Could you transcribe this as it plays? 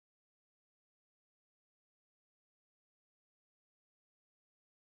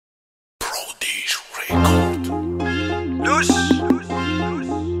Lous,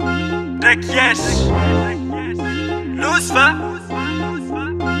 Dek yes, LOUS'FAH,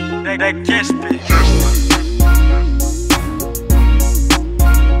 Dek yes bitch.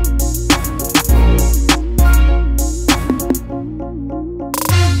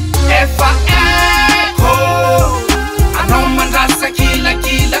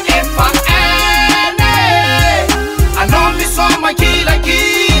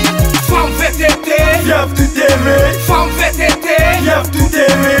 FEMME VTT, FEMME VTT,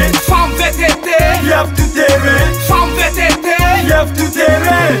 FEMME VTT,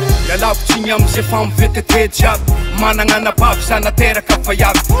 Yalavchinyam se FEMME VTT jab manangana pav sana teraka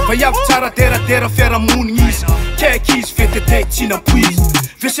fayab tsara tera fiarahamonigny izy kaiky izy VTT tsy nampoizy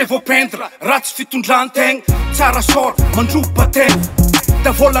vese voapendra ratsy fitondrantegna tsara sor mandropategna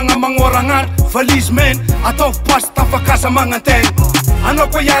davolagna magnoragnandro valizy men ataovy pasy tafakaza magnantegna anao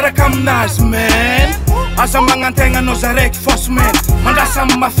koa iaraka aminazy men aza magnantegna anao zaraiky fosy men mandrasa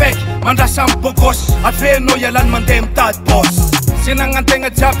amy mafaiky mandrasa amy bogosy avenao ialany mandeha mitady bosy se nagnantegna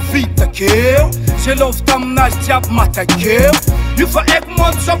jiaby vitakeo se lovy taminazy jiaby matakeo io fa eko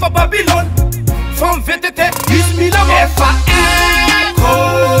mondo sofa Babylone FEMME VTT izy mila efa eko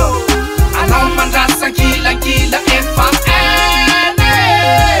anao mandrasa kilakila efa ene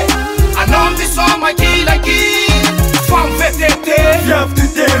anao misoma kilakila FEMME VTT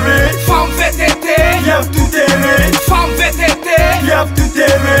FEMME VTT FEMME VTT FEMME VTT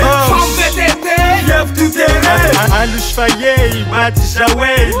LOUS'FAH maty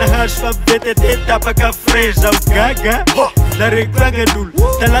zawey nahazo FEMME VTT tapaka freza gaga naregrangan'olo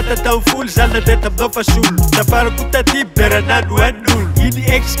talata taofolo zany nandeha taminao fa solo nafarako taty beranano an'olo iny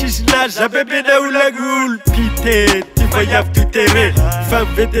excuse-nazy abebena olagn'olo pité ty fa ViavyToutTerrain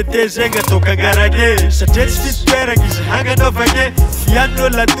FEMME VTT zegny atao kagnarane satria tsy fitoeragna izy hagnanaovagny fianao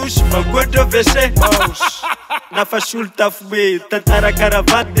latosy mangoatra WC nafa solo tafome tantara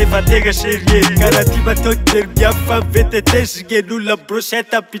karavate nefa tegna serie karaha ty matao dermia FEMME VTT signen'olona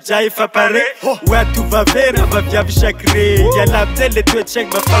brochette amy pizza efa pare ho atovavera maviavy sacré iala amizay le toetsaigny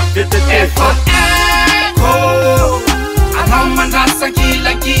ma FEMME VTT efa eko anao mandrasa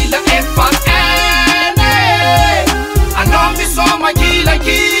kilakila efa ene anao misoma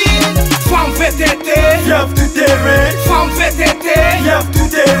kilakila FEMME VTT FEMME VTT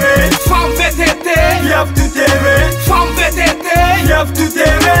FEMME VTT FEMME VTT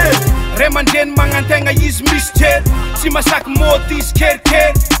ray aman-dreny magnantegna izy misy jery tsy masaky mody izy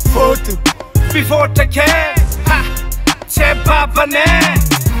kerikery foto mpivoatra kely tsy babane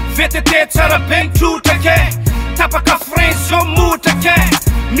VTT tsara beng trotrake tapaka frein zao motrake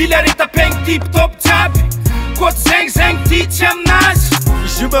mila retapegny tiptop jiaby koty zegny ty tsy aminazy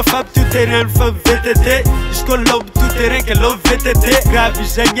izy io mafampitoutterrain FEMME VTT izy koa lomitoutterrain ka lomby VTT grave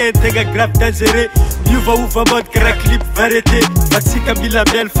izagny tegna grave dangereux miovaova mode karaha clip variété matsika mila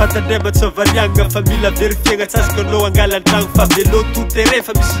mialy fantandray matsovariagna fa mila verifiegna tsasaka anao angala-dragno fa velo toutterrain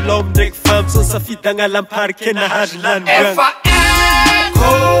fa misy lomby ndraiky femme sans safidy agnalam-parike nahazo lanigana efa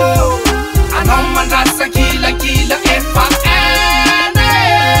eko anao mandrasa kilakila efa ene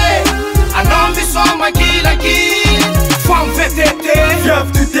anao misoma kilakila FEMME VTT